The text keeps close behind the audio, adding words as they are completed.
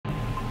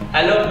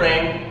Hello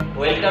friend,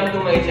 welcome to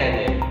my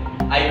channel.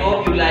 I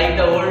hope you like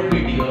the old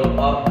video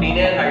of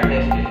linear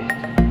hardness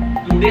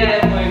test. Today I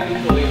am going to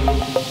show you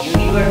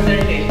universal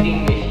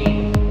testing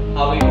machine,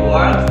 how it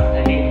works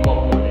and its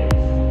components.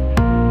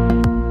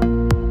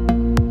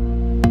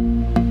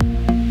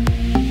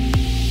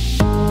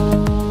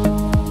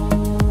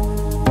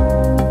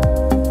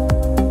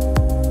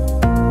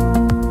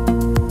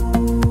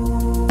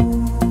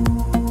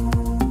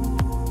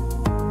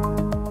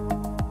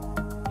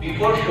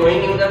 Before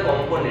showing you the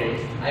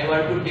components, I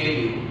want to tell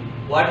you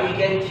what we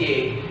can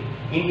check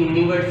in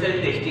universal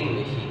testing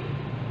machine.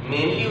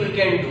 Mainly we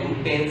can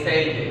do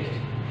tensile test,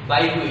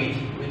 by which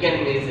we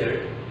can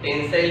measure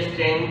tensile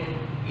strength,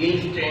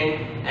 yield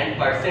strength and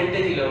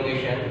percentage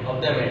elongation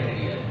of the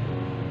material.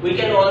 We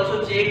can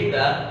also check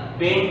the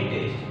bend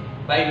test.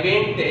 By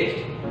bend test,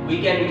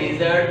 we can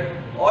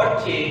measure or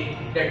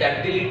check the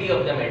ductility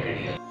of the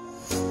material.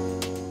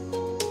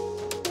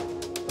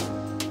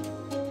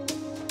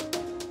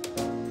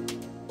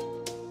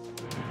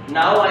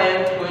 Now I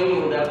am showing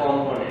you the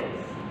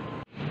components.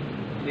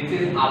 This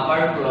is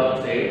upper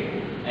cross set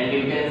and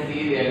you can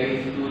see there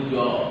is two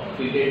jaws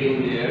fitted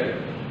in there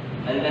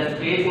and the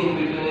space in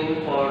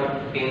between for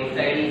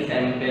tensile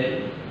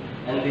sample,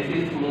 and this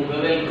is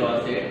movable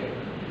cross set.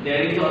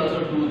 There is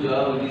also two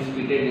jaws which is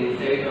fitted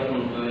inside of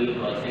movable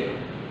cross set.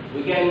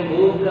 We can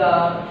move the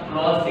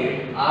cross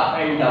set up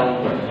and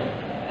down.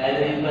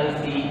 As you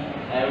can see,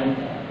 I am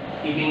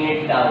keeping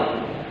it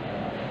down.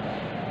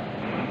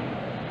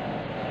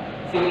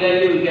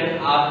 Similarly, we can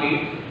up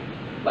it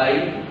by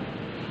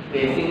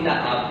pressing the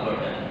up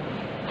button.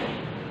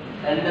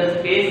 And the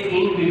space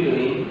in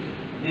between,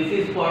 this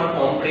is for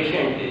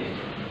compression test.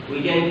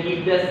 We can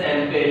keep the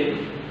sample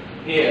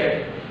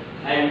here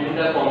and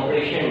do the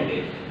compression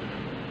test.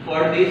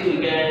 For this,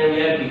 we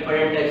have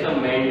different types of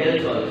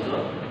mandals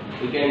also.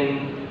 We can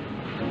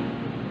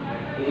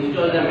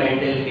install the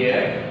mandal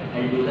here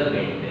and do the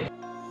bend test.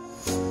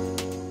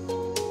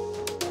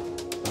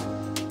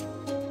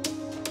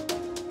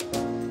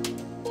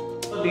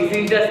 This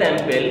is the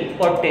sample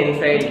for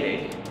tensile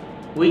test.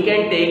 We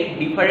can take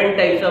different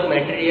types of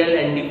material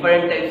and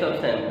different types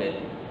of sample,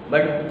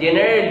 but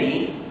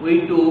generally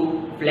we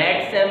do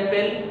flat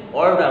sample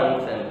or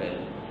round sample.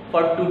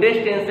 For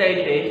today's tensile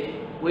test,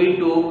 we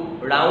do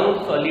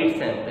round solid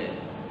sample.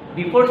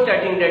 Before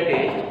starting the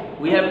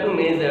test, we have to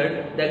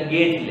measure the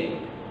gauge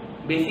length.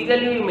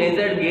 Basically, we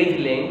measure gauge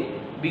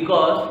length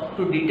because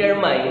to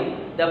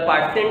determine the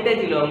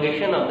percentage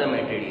elongation of the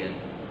material.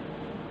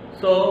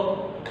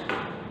 So,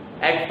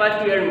 at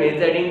first we are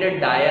measuring the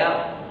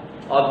dia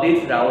of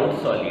this round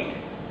solid.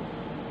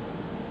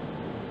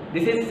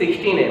 This is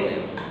 16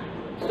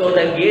 mm. So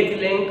the gauge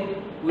length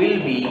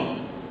will be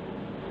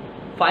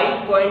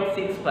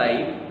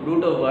 5.65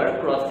 root over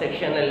cross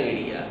sectional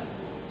area.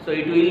 So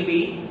it will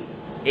be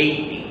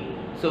 80.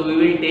 So we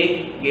will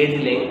take gauge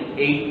length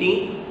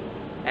 80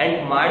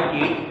 and mark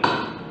it .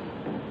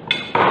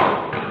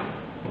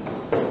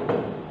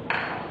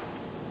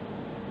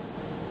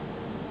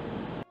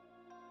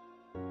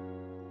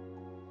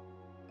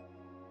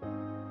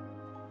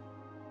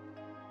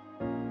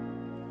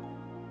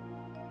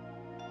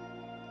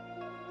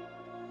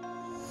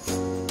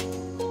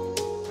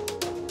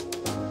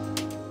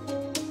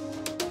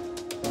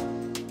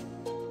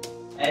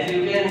 As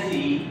you can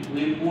see,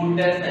 we put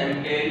the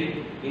sample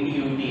in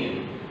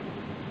UTM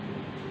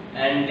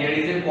and there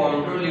is a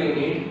control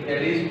unit. There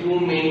is two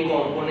main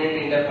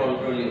components in the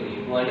control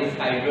unit. One is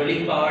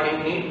hydraulic power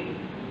unit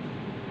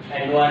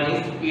and one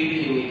is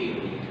speed limit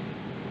unit.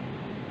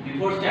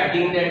 Before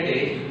starting the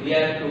test, we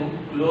have to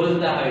close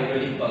the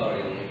hydraulic power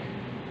unit.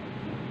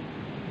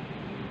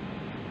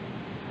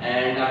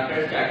 And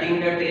after starting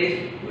the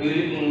test, we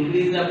will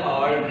increase the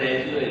power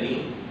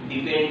gradually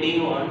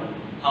depending on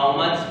how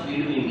much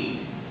speed we need.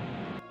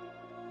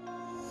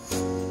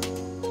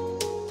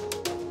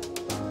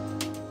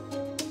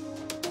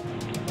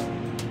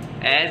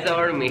 As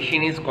our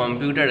machine is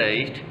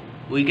computerized,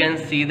 we can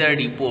see the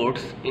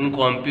reports in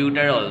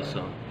computer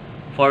also.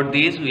 For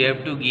this, we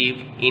have to give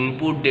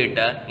input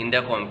data in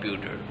the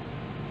computer.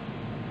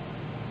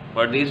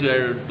 For this, we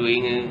are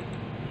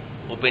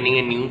opening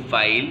a new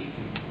file.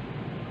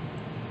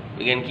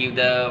 We can keep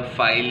the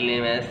file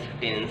name as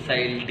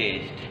tensile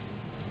test.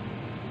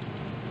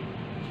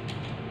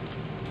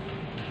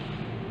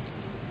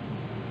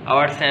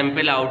 Our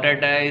sample outer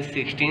dia is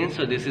 16,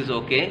 so this is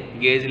okay.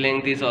 Gauge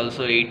length is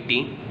also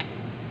 80.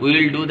 We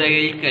will do the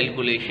yield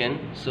calculation,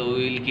 so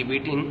we will keep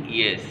it in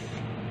yes.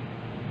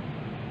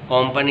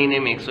 Company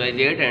name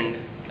XYZ and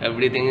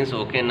everything is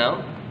okay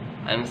now.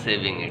 I am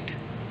saving it.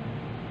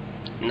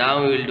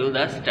 Now we will do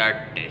the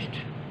start test.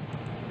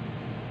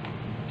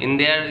 In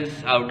there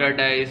is outer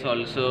dia is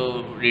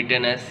also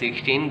written as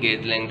 16,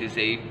 gauge length is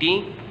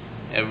 80.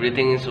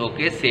 Everything is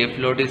okay. Safe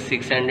load is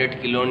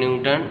 600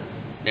 kilonewton.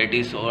 That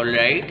is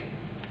alright,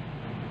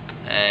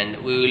 and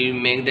we will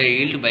make the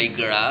yield by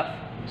graph,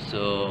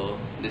 so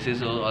this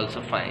is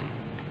also fine.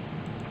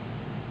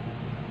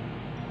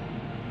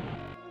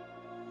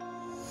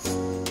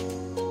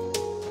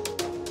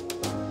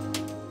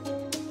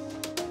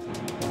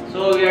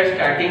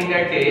 starting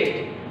the test,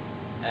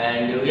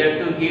 and we have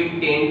to give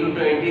 10 to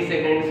 20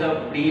 seconds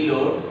of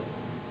preload,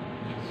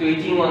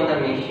 switching on the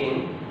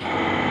machine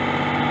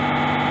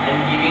and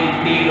giving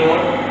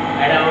preload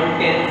around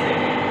 10 seconds.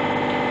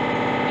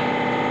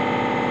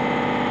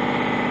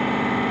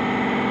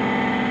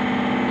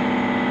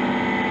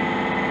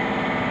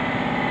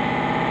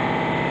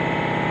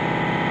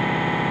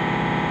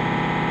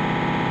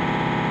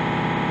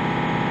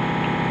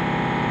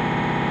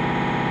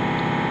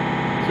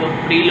 So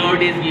preload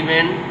is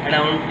given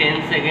around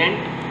 10 seconds.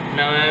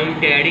 Now I am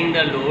adding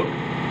the load.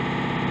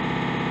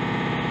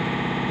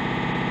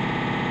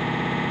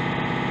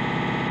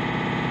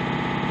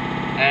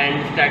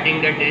 And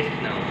starting the test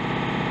now.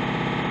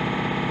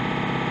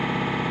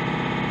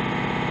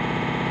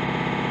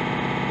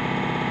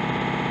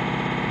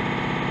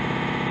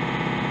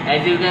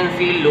 As you can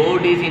see,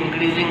 load is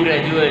increasing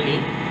gradually.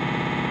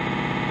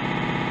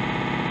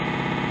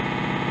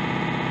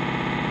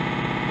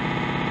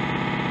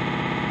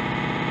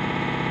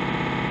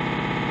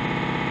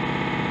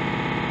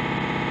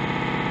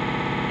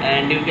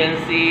 And you can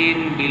see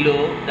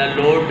below the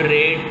load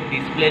rate,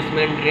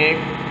 displacement rate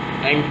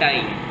and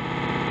time.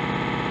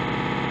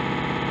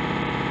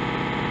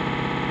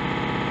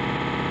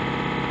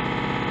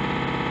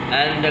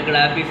 And the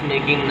graph is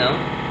making now.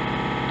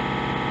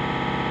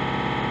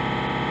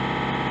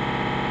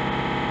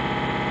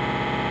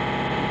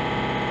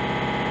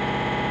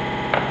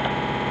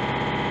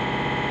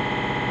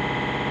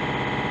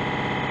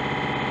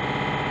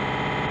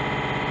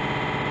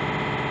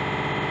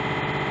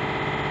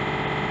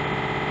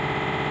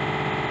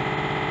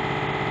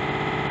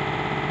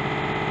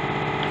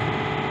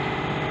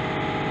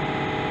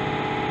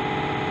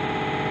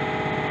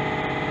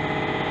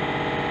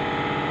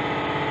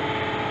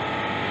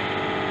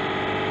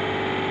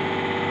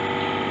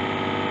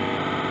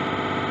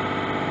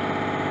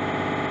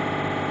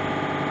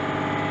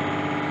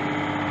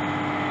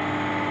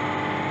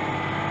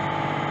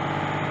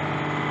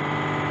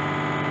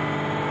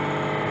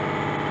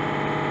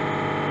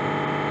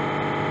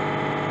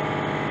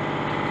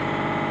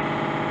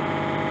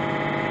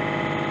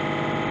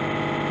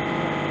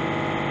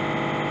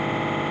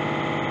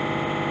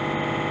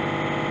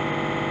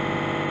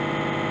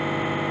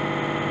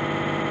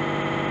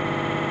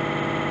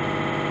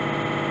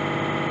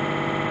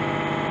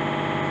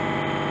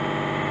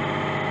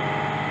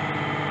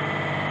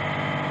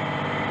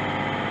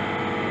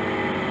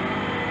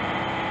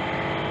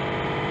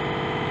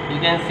 You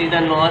can see the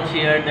notch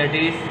here, that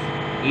is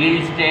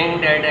yield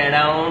strength at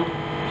around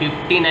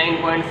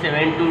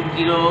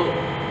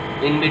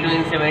 59.720 in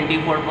between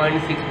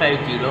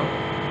 74.650,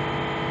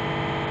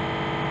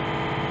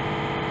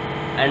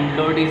 and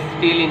load is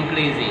still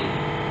increasing,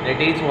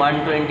 that is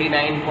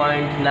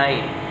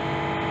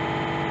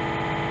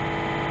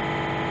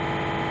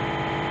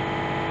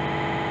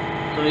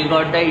 129.9. So we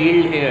got the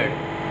yield here.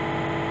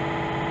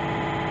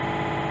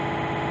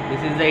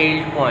 This is the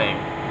yield point.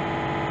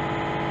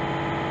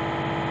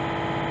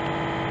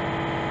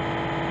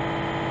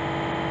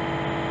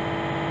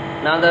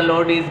 Now the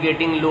load is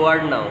getting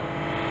lowered now.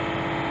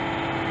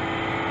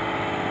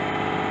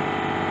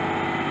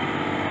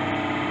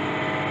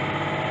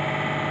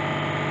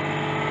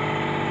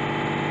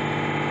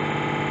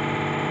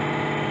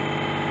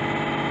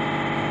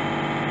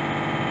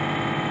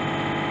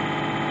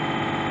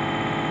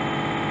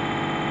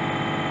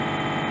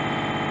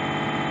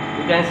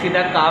 You can see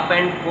the cup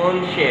and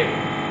cone shape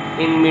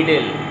in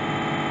middle.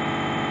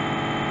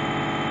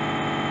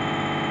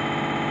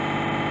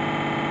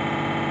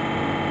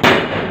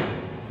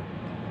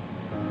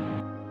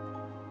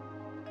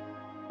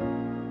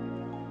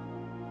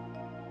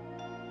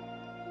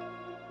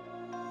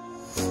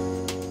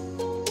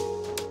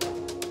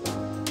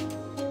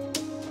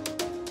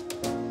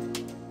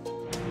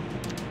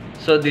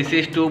 So this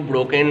is two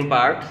broken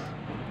parts.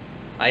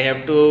 I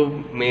have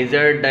to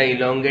measure the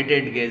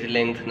elongated gauge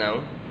length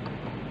now.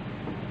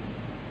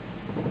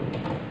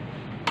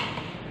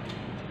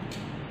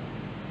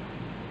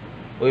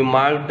 We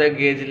marked the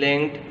gauge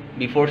length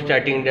before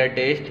starting the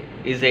test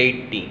is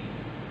 80.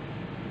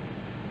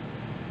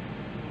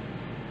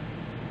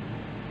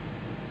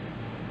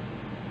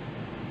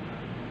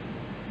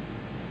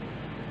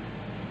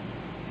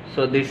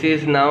 So this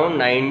is now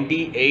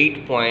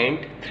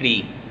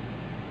 98.3.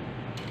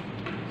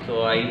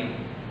 So I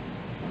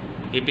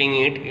keeping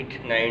it at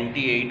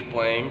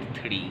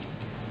 98.3.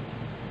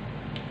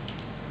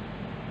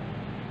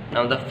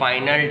 Now the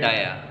final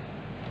dia.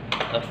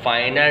 The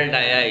final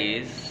dia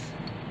is,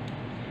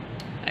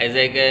 as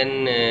I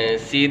can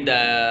see,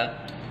 the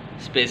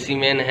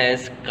specimen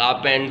has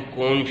cup and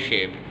cone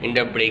shape in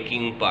the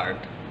breaking part.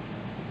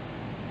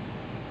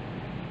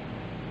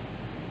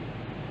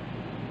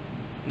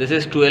 This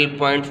is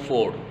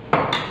 12.4.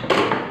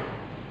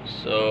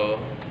 So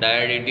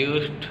dia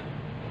reduced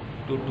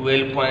to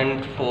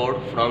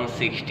 12.4 from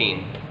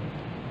 16.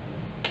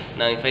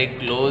 Now if I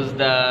close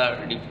the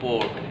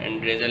report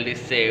and result is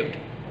saved,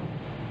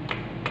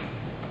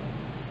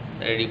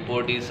 the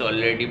report is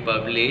already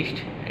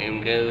published, and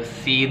you can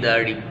see the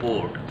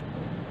report.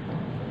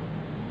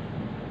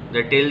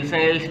 The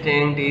tensile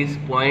strength is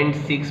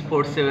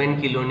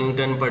 0.647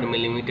 kilonewton per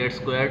millimeter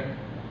square.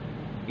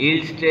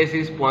 Yield stress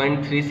is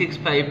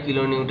 0.365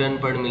 kilonewton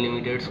per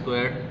millimeter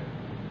square.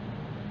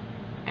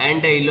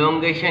 And the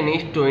elongation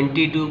is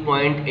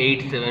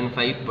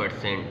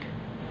 22.875%.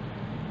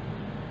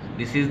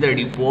 This is the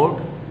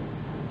report,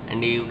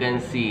 and you can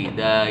see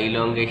the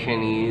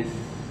elongation is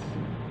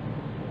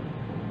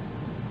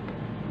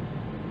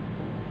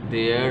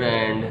there,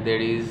 and there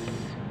is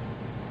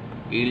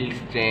yield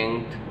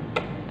strength,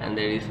 and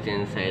there is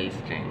tensile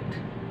strength.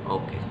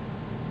 Okay.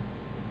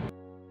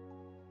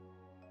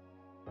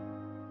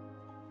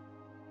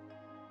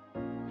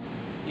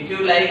 If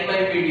you like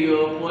my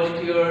video,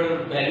 post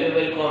your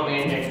valuable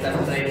comment and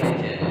subscribe my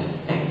channel.